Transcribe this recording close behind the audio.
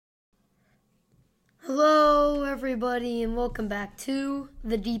Hello, everybody, and welcome back to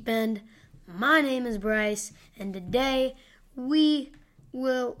The Deep End. My name is Bryce, and today we're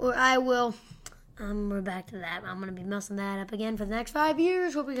back to that. I'm going to be messing that up again for the next 5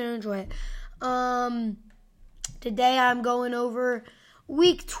 years. Hope you're going to enjoy it. Today I'm going over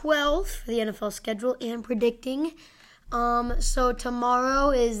Week 12 for the NFL schedule and predicting. So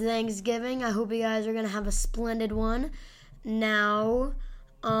tomorrow is Thanksgiving. I hope you guys are going to have a splendid one. Now,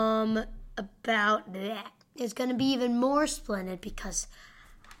 about that. It's going to be even more splendid because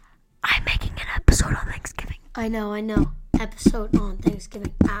I'm making an episode on Thanksgiving. I know. Episode on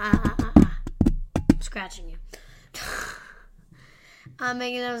Thanksgiving. I'm scratching you. I'm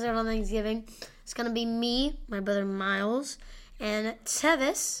making an episode on Thanksgiving. It's going to be me, my brother Miles, and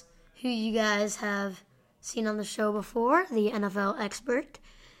Tevis, who you guys have seen on the show before, the NFL expert.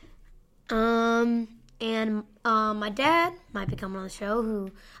 And my dad might be coming on the show, who,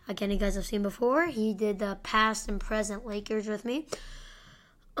 again, you guys have seen before. He did the past and present Lakers with me.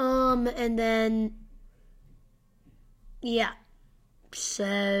 And then, yeah.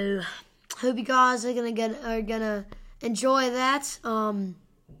 So, hope you guys are gonna enjoy that. Hope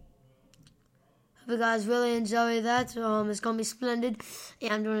you guys really enjoy that. It's gonna be splendid.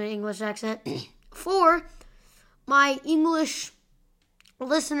 Yeah, I'm doing an English accent for my English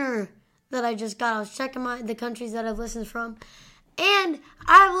listener that I just got. I was checking the countries that I've listened from, and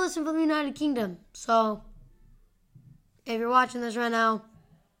I've listened from the United Kingdom. So, if you're watching this right now,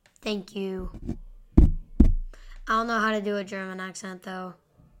 thank you. I don't know how to do a German accent, though,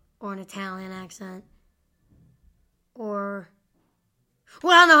 or an Italian accent, I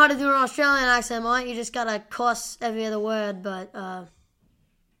don't know how to do an Australian accent, Mike. You just gotta cuss every other word, but, I'm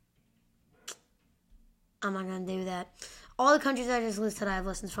not gonna do that. All the countries I just listed, I've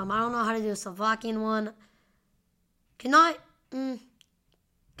listened from. I don't know how to do a Slovakian one. Canadian's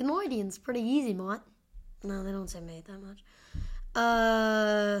pretty easy, mate. No, they don't say mate that much.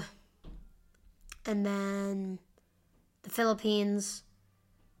 And then the Philippines.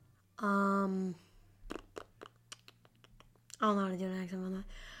 I don't know how to do an accent on that.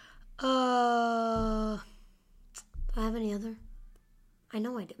 Do I have any other? I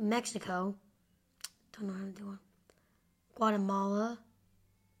know I do. Mexico. Don't know how to do one. Guatemala.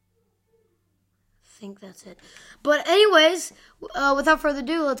 I think that's it. But anyways, without further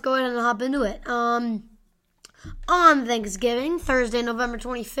ado, let's go ahead and hop into it. On Thanksgiving, Thursday, November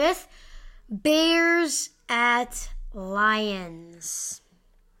 25th, Bears at Lions.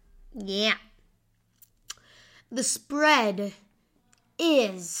 Yeah. The spread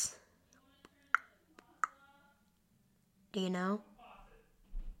is, do you know?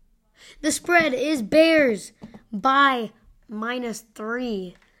 The spread is Bears by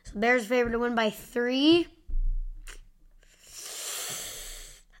 -3. So Bears favored to win by 3.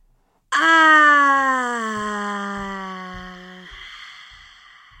 I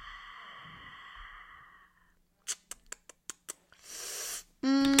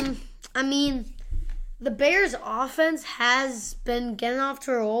mean, the Bears' offense has been getting off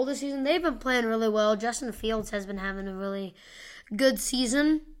to a roll this season. They've been playing really well. Justin Fields has been having a really good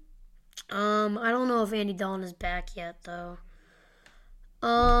season. I don't know if Andy Dalton is back yet, though.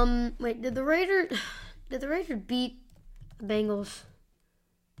 Wait, did the Raiders beat the Bengals?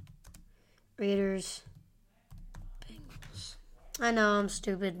 Raiders, Bengals. I know, I'm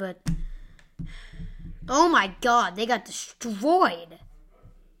stupid, but oh my God, they got destroyed.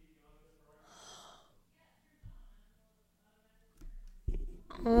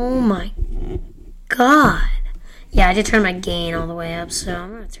 Oh my God. Yeah, I did turn my gain all the way up, so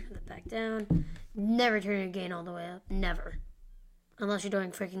I'm going to turn that back down. Never turn your gain all the way up. Never. Unless you're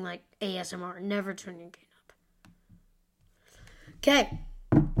doing freaking like ASMR. Never turn your gain up. Okay.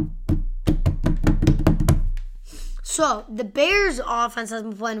 So, the Bears' offense has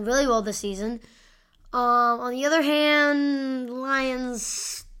been playing really well this season. On the other hand,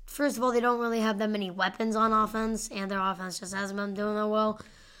 Lions, first of all, they don't really have that many weapons on offense, and their offense just hasn't been doing that well.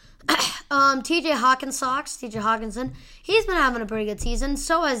 TJ Hawkinson, he's been having a pretty good season.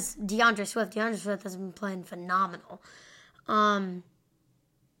 So has DeAndre Swift. DeAndre Swift has been playing phenomenal.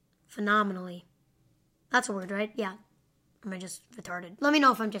 Phenomenally. That's a word, right? Yeah. Am I just retarded? Let me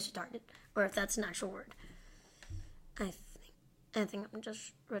know if I'm just retarded, or if that's an actual word. I think I'm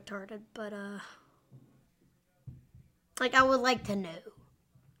just retarded, but, I would like to know.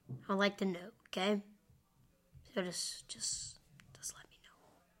 I'd like to know, okay? So just let me know.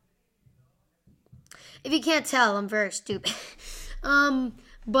 If you can't tell, I'm very stupid.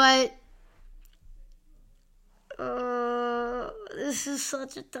 But this is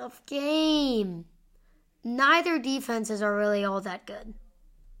such a tough game. Neither defenses are really all that good.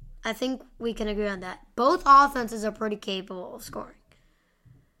 I think we can agree on that. Both offenses are pretty capable of scoring.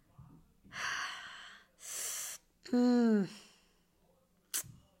 This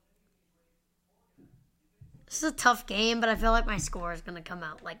is a tough game, but I feel like my score is going to come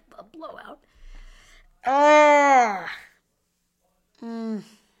out like a blowout. I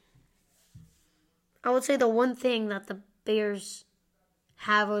would say the one thing that the Bears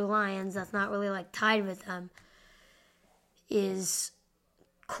have with Lions that's not really like tied with them is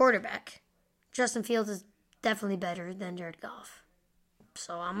quarterback. Justin Fields is definitely better than Jared Goff.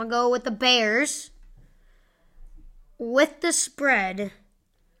 So I'm going to go with the Bears with the spread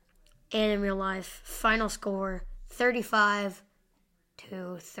and in real life. Final score 35-30.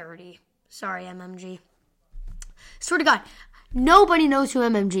 Sorry, MMG. Swear to God, nobody knows who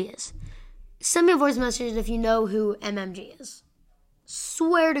MMG is. Send me a voice message if you know who MMG is.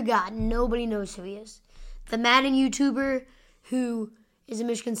 Swear to God, nobody knows who he is. The Madden YouTuber who is a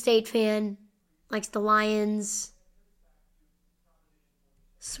Michigan State fan, likes the Lions.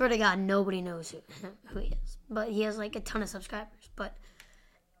 Swear to God, nobody knows who he is. But he has like a ton of subscribers. But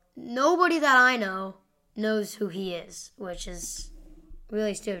nobody that I know knows who he is, which is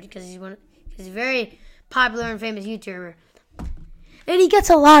really stupid because he's a very popular and famous YouTuber. And he gets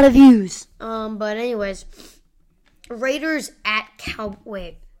a lot of views. But anyways, Raiders at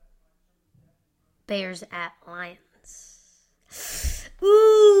Bears at Lions.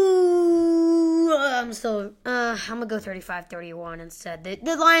 Ooh, I'm gonna go 35-31 instead.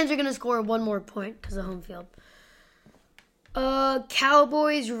 The Lions are gonna score one more point because of home field.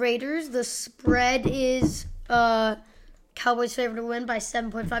 Cowboys Raiders. The spread is Cowboys favored to win by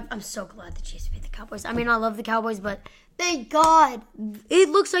 7.5. I'm so glad the Chiefs beat the Cowboys. I mean, I love the Cowboys, but thank God. It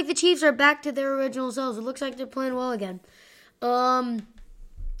looks like the Chiefs are back to their original selves. It looks like they're playing well again.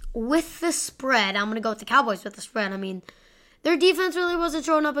 With the spread, I'm going to go with the Cowboys with the spread. I mean, their defense really wasn't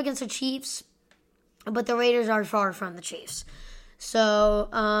showing up against the Chiefs, but the Raiders are far from the Chiefs. So,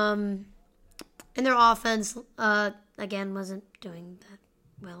 and their offense, again, wasn't doing that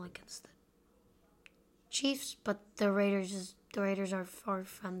well against the Chiefs, but the Raiders are far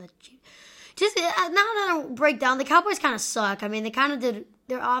from the Chiefs. Just now to break down, the Cowboys kind of suck. I mean, they kind of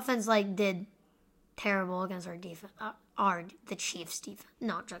their offense did terrible against our defense. The Chiefs' defense.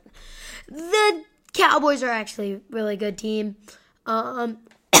 No, I'm joking. The Cowboys are actually a really good team. You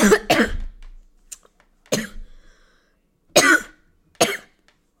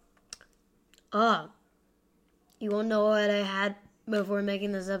won't know what I had before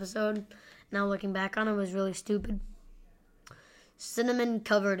making this episode. Now looking back on it, was really stupid. Cinnamon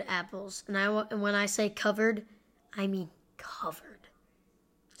covered apples, and when I say covered, I mean covered.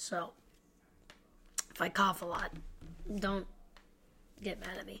 So if I cough a lot, don't get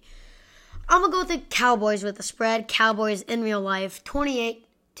mad at me. I'm gonna go with the Cowboys with the spread. Cowboys in real life,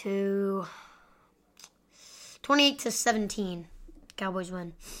 28-17. Cowboys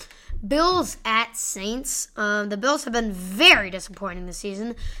win. Bills at Saints. The Bills have been very disappointing this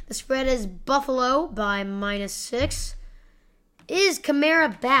season. The spread is Buffalo by -6. Is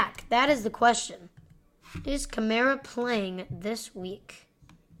Kamara back? That is the question. Is Kamara playing this week?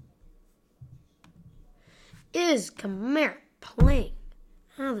 Is Kamara playing?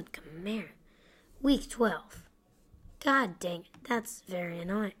 How did Kamara? Week 12. God dang it. That's very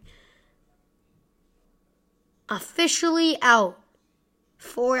annoying. Officially out.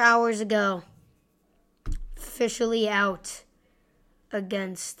 4 hours ago. Officially out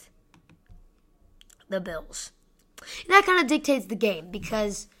against the Bills. And that kind of dictates the game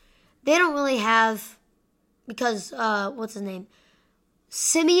because they don't really have, what's his name?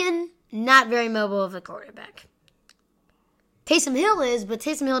 Simeon, not very mobile of a quarterback. Taysom Hill is, but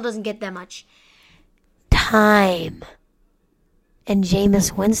Taysom Hill doesn't get that much time. And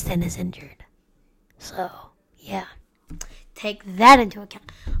Jameis Winston is injured. So, yeah. Take that into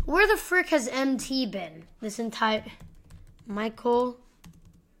account. Where the frick has MT been this entire... Michael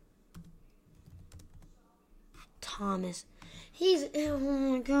Thomas. Oh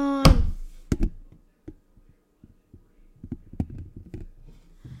my God.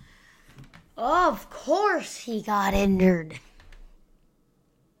 Of course he got injured.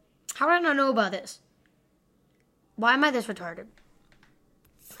 How did I not know about this? Why am I this retarded?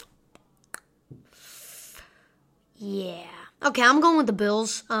 Yeah. Okay, I'm going with the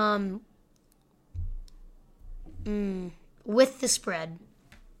Bills. With the spread.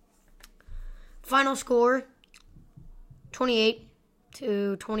 Final score,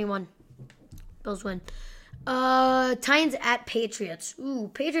 28-21. Bills win. Titans at Patriots. Ooh,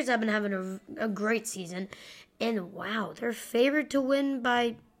 Patriots have been having a great season. And wow, they're favored to win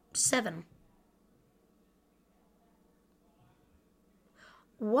by 7.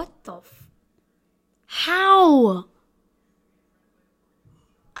 What the How?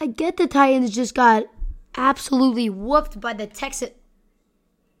 I get the Titans just got absolutely whooped by the Texans.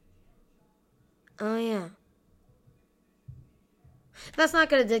 Oh, yeah. That's not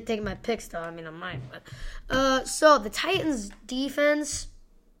going to dictate my picks, though. I mean, I might. But, so, the Titans' defense,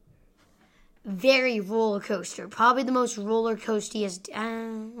 very roller coaster. Probably the most roller coastiest.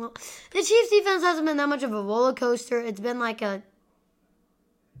 Well, the Chiefs' defense hasn't been that much of a roller coaster. It's been how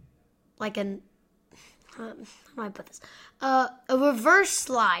do I put this? A reverse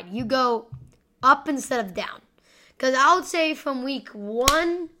slide. You go up instead of down. Because I would say from week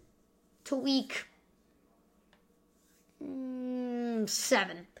 1 to week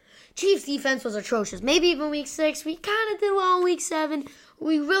 7. Chiefs defense was atrocious. Maybe even week 6. We kind of did well in week 7.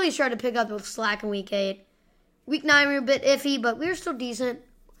 We really started to pick up with slack in week 8. Week 9 we were a bit iffy, but we were still decent.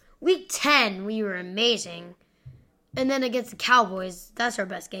 Week 10 we were amazing. And then against the Cowboys, that's our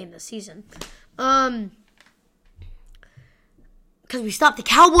best game this season. Because we stopped the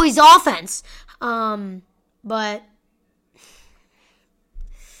Cowboys offense. But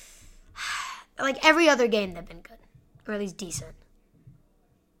like every other game they've been good. Or at least decent.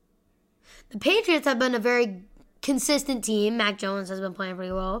 The Patriots have been a very consistent team. Mac Jones has been playing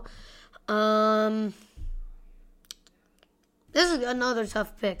pretty well. This is another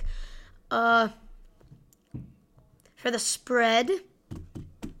tough pick. For the spread, I'm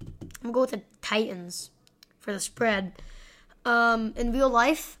going to go with the Titans for the spread. In real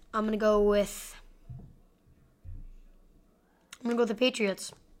life, I'm going to go with the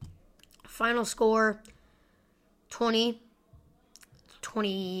Patriots. Final score, 20-24.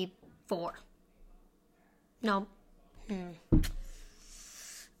 No.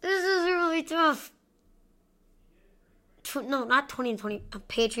 This is really tough. No, not 20-20.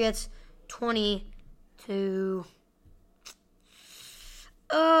 Patriots, 20 to...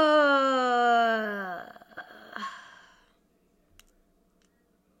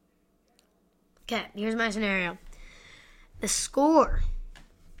 Okay, here's my scenario. The score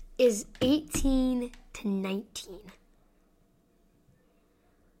is 18-19.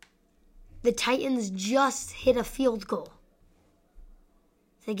 The Titans just hit a field goal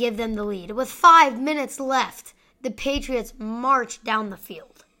to give them the lead. With 5 minutes left, the Patriots march down the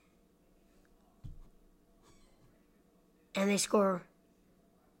field. And they score...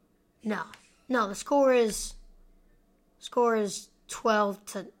 No, the score is 12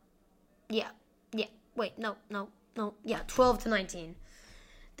 to... Wait, no. 12-19.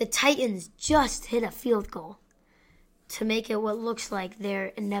 The Titans just hit a field goal to make it what looks like their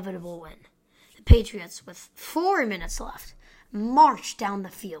inevitable win. The Patriots, with 4 minutes left, march down the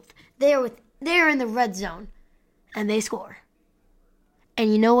field. They're in the red zone, and they score.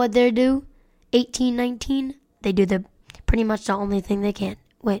 And you know what they do? 18-19. They do pretty much the only thing they can.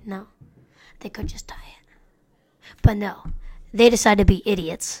 Wait, no. They could just tie it. But no. They decide to be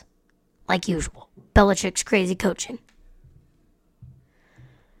idiots. Like usual. Belichick's crazy coaching.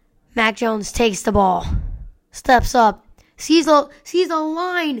 Mac Jones takes the ball. Steps up. Sees a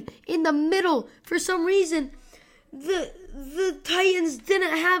line in the middle. For some reason, the Titans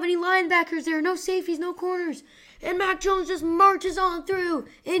didn't have any linebackers there. No safeties, no corners. And Mac Jones just marches on through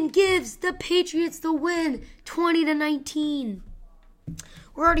and gives the Patriots the win, 20-19.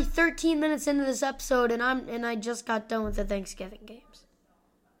 We're already 13 minutes into this episode, and I just got done with the Thanksgiving games.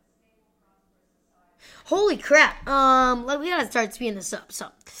 Holy crap! We gotta start speeding this up.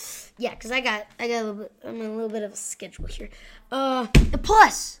 So, yeah, because I got a little bit of a schedule here.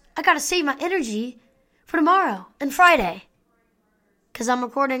 Plus, I gotta save my energy for tomorrow and Friday, because I'm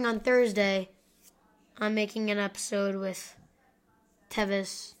recording on Thursday. I'm making an episode with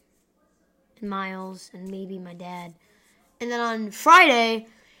Tevis and Miles and maybe my dad. And then on Friday,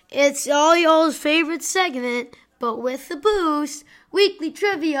 it's all y'all's favorite segment, but with the boost, weekly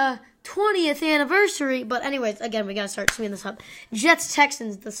trivia, 20th anniversary. But anyways, again, we got to start speeding this up.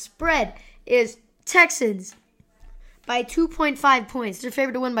 Jets-Texans, the spread is Texans by 2.5 points. They're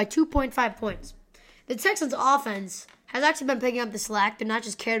favored to win by 2.5 points. The Texans' offense has actually been picking up the slack. They're not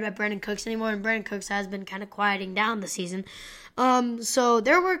just carried by Brandon Cooks anymore, and Brandon Cooks has been kind of quieting down this season. So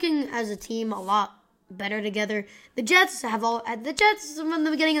they're working as a team a lot better together. The Jets from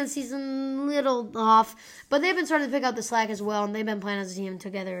the beginning of the season, little off, but they've been starting to pick up the slack as well, and they've been playing as a team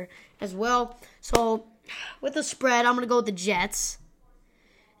together as well. So with the spread, I'm going to go with the Jets.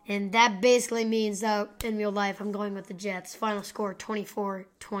 And that basically means that in real life, I'm going with the Jets. Final score,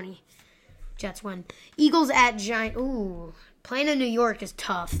 24-20. Jets win. Eagles at Giants. Ooh, playing in New York is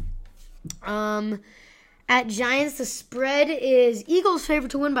tough. At Giants, the spread is Eagles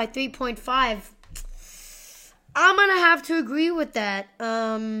favored to win by 3.5. I'm going to have to agree with that.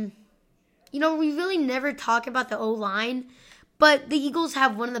 We really never talk about the O-line, but the Eagles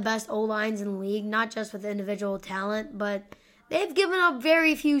have one of the best O-lines in the league, not just with individual talent, but they've given up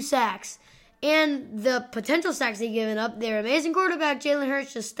very few sacks. And the potential sacks they've given up, their amazing quarterback, Jalen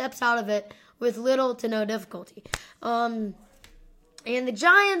Hurts, just steps out of it with little to no difficulty. And the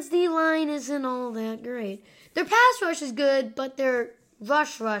Giants' D-line isn't all that great. Their pass rush is good, but their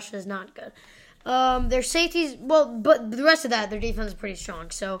rush is not good. Their safeties, but the rest of that, their defense is pretty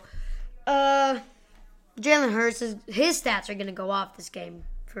strong. So, Jalen Hurts, his stats are going to go off this game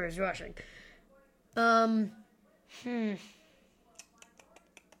for his rushing. I'm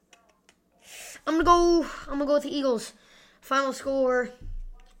gonna go with the Eagles. Final score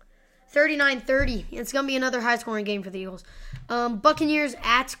 39-30. It's gonna be another high-scoring game for the Eagles. Buccaneers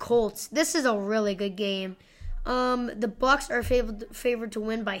at Colts. This is a really good game. The Bucs are favored to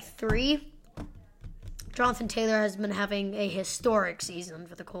win by 3. Jonathan Taylor has been having a historic season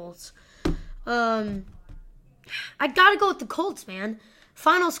for the Colts. I gotta go with the Colts, man.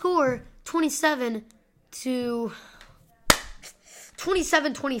 Final score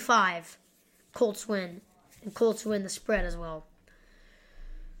 27-25. Colts win. And Colts win the spread as well.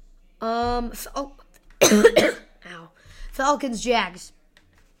 Falcons, Jags.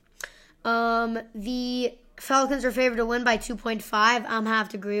 The Falcons are favored to win by 2.5. I'm going to have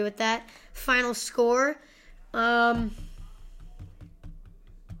to agree with that. Final score,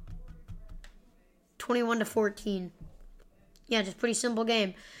 21-14. Yeah, just pretty simple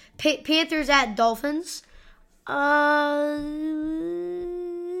game. Panthers at Dolphins.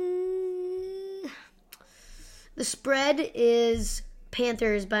 The spread is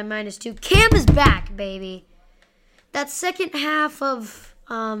Panthers by -2. Cam is back, baby. That second half of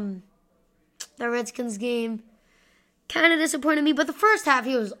the Redskins game kind of disappointed me, but the first half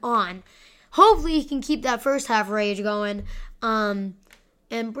he was on. Hopefully he can keep that first half rage going and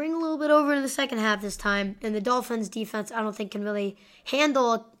bring a little bit over in the second half this time. And the Dolphins defense, I don't think, can really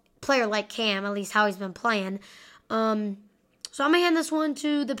handle a player like Cam, at least how he's been playing. So I'm going to hand this one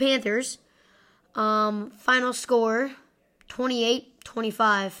to the Panthers. Final score,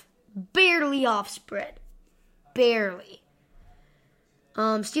 28-25. Barely off spread. Barely.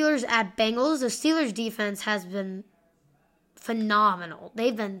 Steelers at Bengals. The Steelers defense has been phenomenal.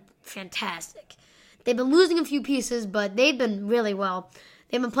 They've been fantastic. They've been losing a few pieces, but they've been really well.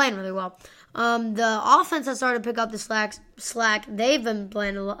 They've been playing really well. The offense has started to pick up the slack. They've been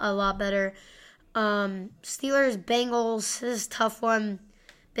playing a lot better. Steelers, Bengals. This is a tough one.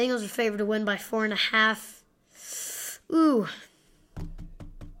 Bengals are favored to win by 4.5. Ooh.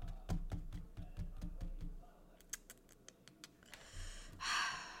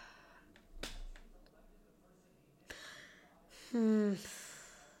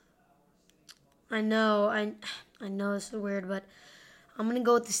 I know this is weird, but I'm going to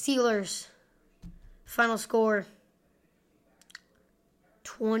go with the Steelers. Final score,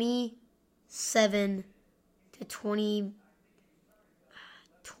 27-24.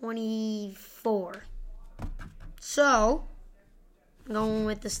 So, I'm going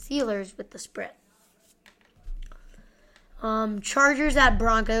with the Steelers with the spread. Chargers at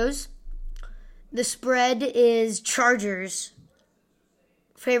Broncos. The spread is Chargers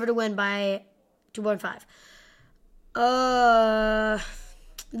favored to win by 2.5.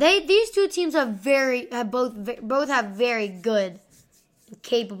 These two teams both have very good,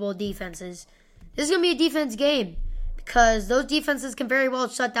 capable defenses. This is gonna be a defense game because those defenses can very well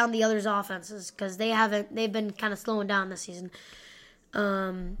shut down the other's offenses because they've been kind of slowing down this season.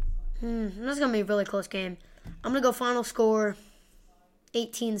 This is gonna be a really close game. I'm gonna go final score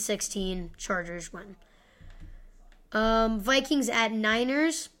 18-16. Chargers win. Vikings at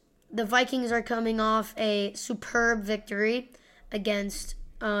Niners. The Vikings are coming off a superb victory against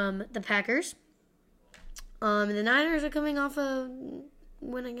the Packers. And the Niners are coming off a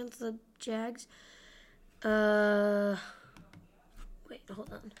win against the Jags. Wait,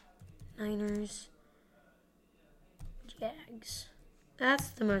 hold on. Niners, Jags. That's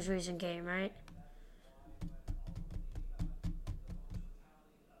the most recent game, right?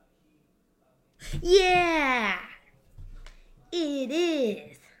 Yeah! It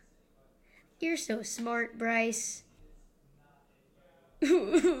is. You're so smart, Bryce. No,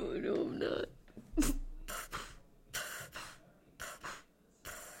 I'm not.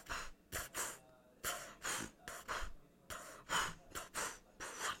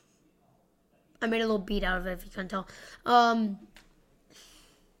 I made a little beat out of it, if you couldn't tell.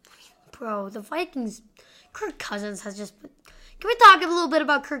 Bro, the Vikings, Kirk Cousins has just... Can we talk a little bit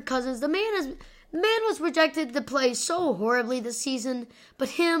about Kirk Cousins? The man The man was projected to play so horribly this season, but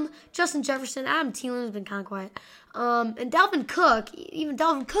him, Justin Jefferson, Adam Thielen has been kind of quiet, and Dalvin Cook, even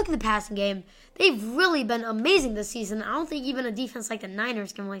Dalvin Cook in the passing game, they've really been amazing this season. I don't think even a defense like the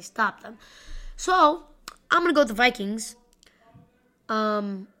Niners can really stop them. So, I'm going to go with the Vikings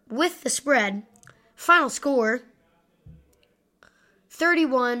with the spread. Final score,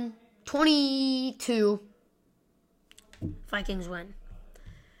 31-22. Vikings win.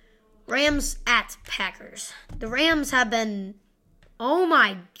 Rams at Packers. The Rams have been, oh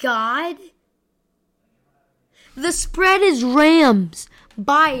my God. The spread is Rams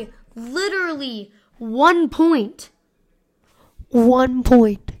by literally 1 point. 1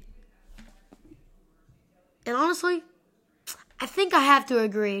 point. And honestly, I think I have to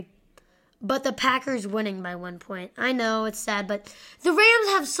agree. But the Packers winning by 1 point. I know, it's sad, but the Rams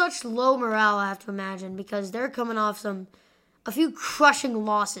have such low morale, I have to imagine, because they're coming off a few crushing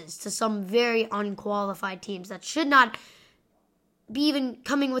losses to some very unqualified teams that should not be even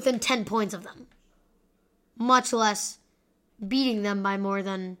coming within 10 points of them. Much less beating them by more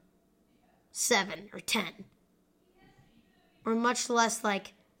than 7 or 10. Or much less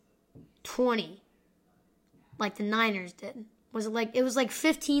like 20. Like the Niners did. It was like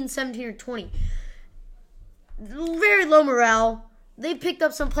 15, 17, or 20. Very low morale. They picked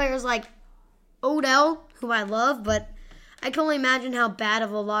up some players like Odell, who I love, but I can only imagine how bad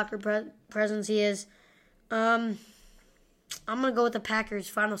of a locker presence he is. I'm going to go with the Packers.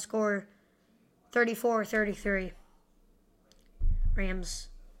 Final score, 34-33. Rams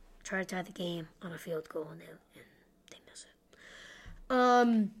try to tie the game on a field goal, and they miss it.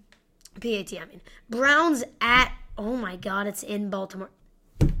 PAT, I mean. Browns at, oh my God, it's in Baltimore.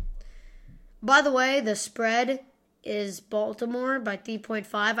 By the way, the spread is Baltimore by 3.5.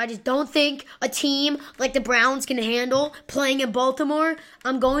 I just don't think a team like the Browns can handle playing in Baltimore.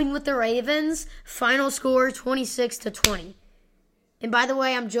 I'm going with the Ravens. Final score, 26-20. And by the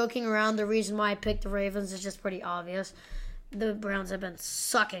way, I'm joking around. The reason why I picked the Ravens is just pretty obvious. The Browns have been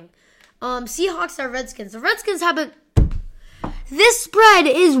sucking. Seahawks are Redskins. The Redskins haven't... This spread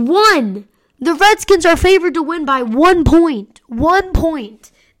is 1. The Redskins are favored to win by 1 point. 1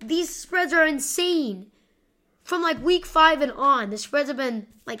 point. These spreads are insane. From like week 5 and on, the spreads have been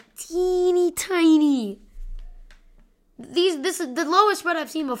like teeny tiny. This is the lowest spread I've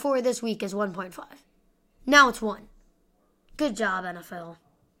seen before this week is 1.5. Now it's 1. Good job, NFL.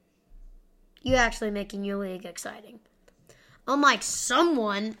 You're actually making your league exciting. Unlike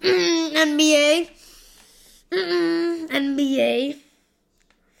someone, NBA,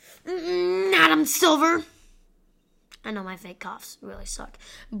 Adam Silver. I know my fake coughs really suck.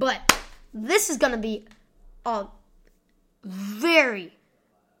 But this is going to be a very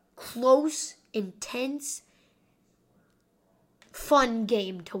close, intense, fun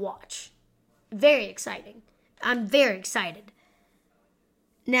game to watch. Very exciting. I'm very excited.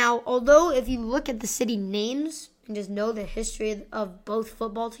 Now, although if you look at the city names and just know the history of both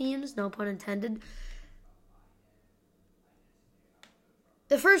football teams, no pun intended,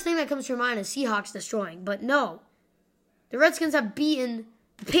 the first thing that comes to your mind is Seahawks destroying. But no, the Redskins have beaten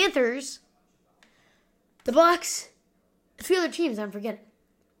the Panthers, the Bucks, a few other teams I'm forgetting.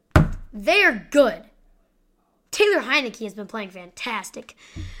 They're good. Taylor Heineke has been playing fantastic.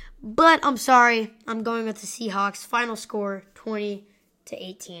 But I'm sorry, I'm going with the Seahawks. Final score,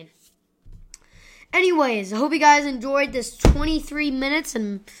 20-18. Anyways, I hope you guys enjoyed this 23 minutes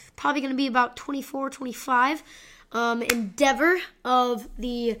and probably going to be about 24, 25 endeavor of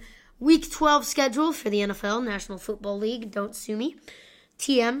the Week 12 schedule for the NFL, National Football League. Don't sue me.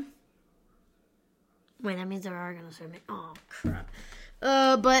 TM. Wait, that means they are going to sue me. Oh, crap.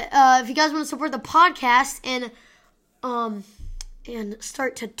 But if you guys want to support the podcast and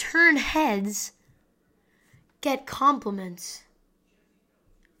start to turn heads, get compliments,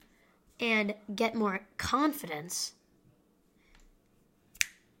 and get more confidence,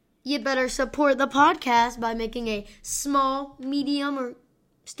 you better support the podcast by making a small, medium, or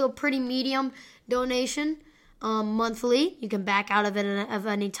still pretty medium donation monthly. You can back out of it at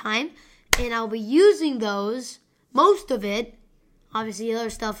any time. And I'll be using those, most of it. Obviously, other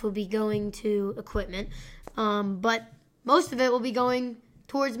stuff will be going to equipment. But most of it will be going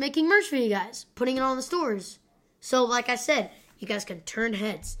towards making merch for you guys, putting it on the stores. So, like I said, you guys can turn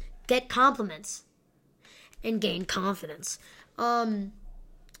heads, get compliments, and gain confidence.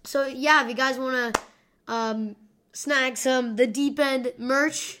 So, yeah, if you guys want to snag the Deep End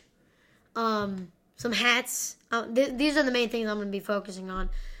merch, some hats. These are the main things I'm going to be focusing on.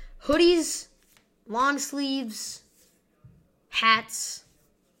 Hoodies, long sleeves, hats,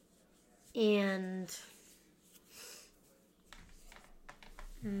 and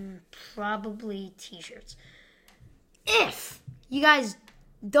Probably t-shirts. If you guys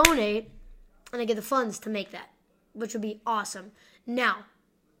donate and I get the funds to make that, which would be awesome. Now,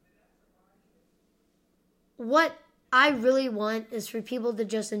 what I really want is for people to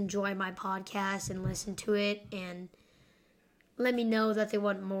just enjoy my podcast and listen to it and let me know that they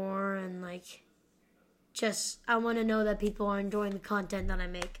want more, and like, just, I want to know that people are enjoying the content that I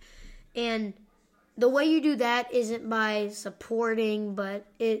make. And the way you do that isn't by supporting, but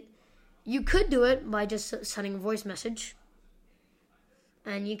you could do it by just sending a voice message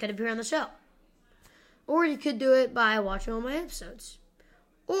and you could appear on the show. Or you could do it by watching all my episodes.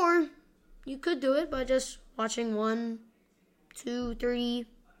 Or you could do it by just watching 1, 2, 3,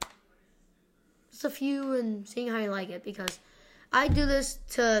 just a few, and seeing how you like it. Because I do this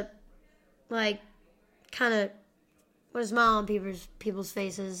to, like, kind of put a smile on people's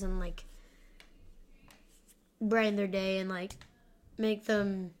faces and, like, brighten their day and, like, make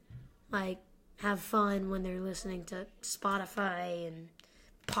them, like, have fun when they're listening to Spotify and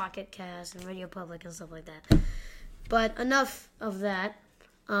Pocket Cast and Radio Public and stuff like that. But enough of that.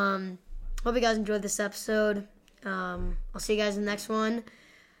 Hope you guys enjoyed this episode. I'll see you guys in the next one.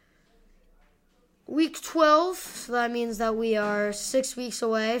 Week 12, so that means that we are 6 weeks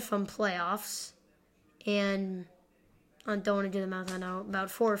away from playoffs. And I don't want to do the math, I know. About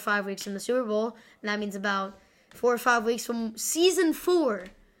 4 or 5 weeks from the Super Bowl. And that means about 4 or 5 weeks from Season 4,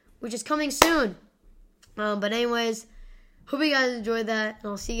 which is coming soon. But anyways, hope you guys enjoyed that.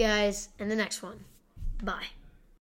 And I'll see you guys in the next one. Bye.